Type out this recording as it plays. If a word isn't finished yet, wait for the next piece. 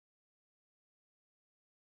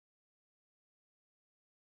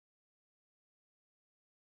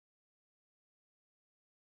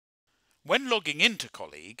When logging into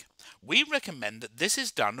Colleague, we recommend that this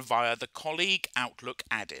is done via the Colleague Outlook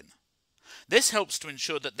add-in. This helps to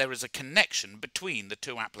ensure that there is a connection between the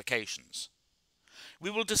two applications.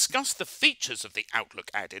 We will discuss the features of the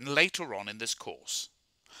Outlook add-in later on in this course.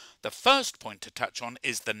 The first point to touch on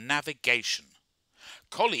is the navigation.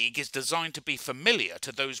 Colleague is designed to be familiar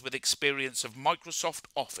to those with experience of Microsoft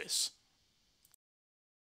Office.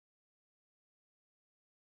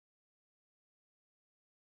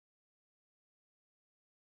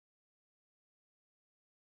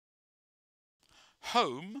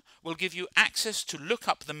 Home will give you access to look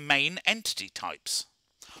up the main entity types.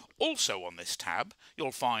 Also on this tab,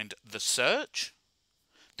 you'll find the search,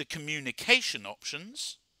 the communication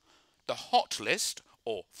options, the hot list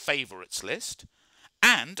or favorites list,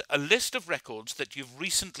 and a list of records that you've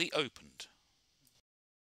recently opened.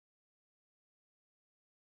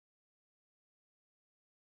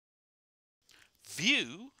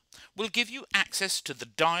 View will give you access to the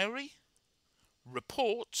diary,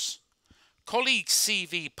 reports, Colleague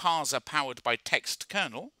CV parser powered by text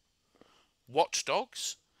kernel,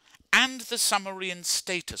 watchdogs, and the summary and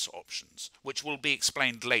status options, which will be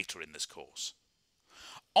explained later in this course.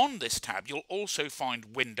 On this tab you'll also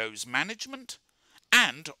find Windows Management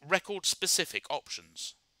and record-specific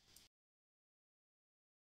options.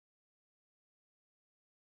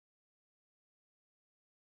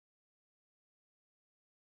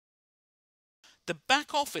 The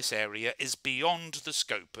back office area is beyond the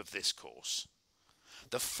scope of this course.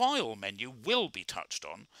 The File menu will be touched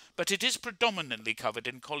on, but it is predominantly covered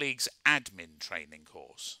in Colleague's admin training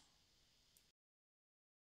course.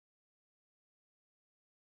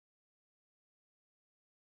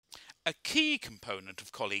 A key component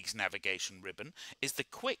of Colleague's navigation ribbon is the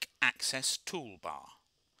Quick Access toolbar.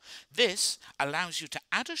 This allows you to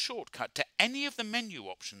add a shortcut to any of the menu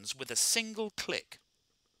options with a single click.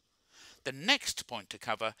 The next point to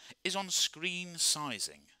cover is on screen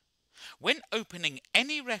sizing. When opening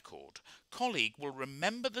any record, Colleague will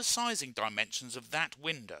remember the sizing dimensions of that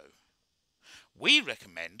window. We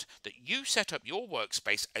recommend that you set up your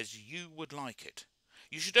workspace as you would like it.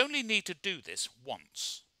 You should only need to do this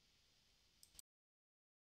once.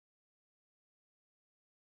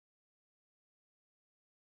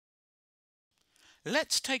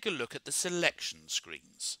 Let's take a look at the selection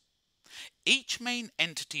screens. Each main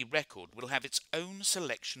entity record will have its own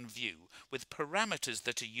selection view with parameters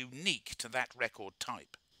that are unique to that record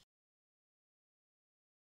type.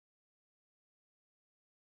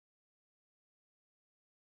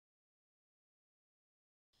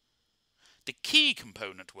 The key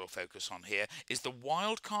component we'll focus on here is the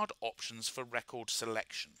wildcard options for record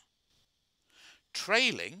selection.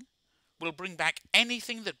 Trailing will bring back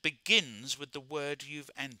anything that begins with the word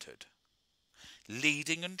you've entered.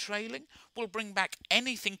 Leading and trailing will bring back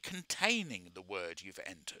anything containing the word you've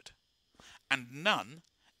entered. And none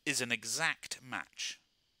is an exact match.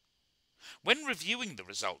 When reviewing the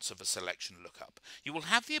results of a selection lookup, you will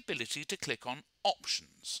have the ability to click on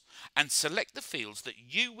Options and select the fields that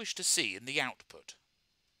you wish to see in the output.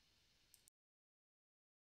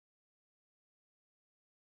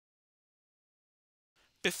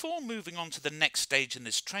 Before moving on to the next stage in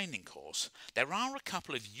this training course, there are a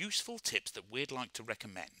couple of useful tips that we'd like to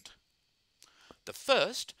recommend. The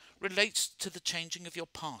first relates to the changing of your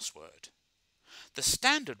password. The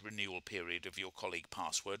standard renewal period of your Colleague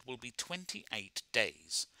password will be 28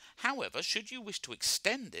 days. However, should you wish to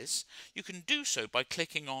extend this, you can do so by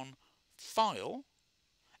clicking on File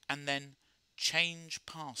and then Change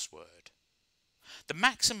Password. The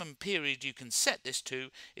maximum period you can set this to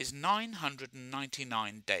is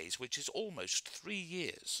 999 days, which is almost 3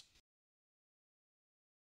 years.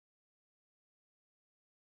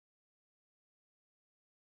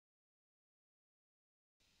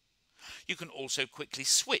 You can also quickly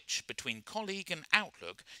switch between Colleague and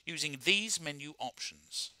Outlook using these menu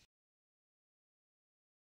options.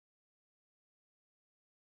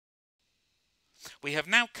 We have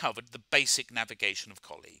now covered the basic navigation of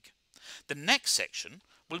Colleague. The next section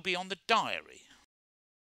will be on the diary.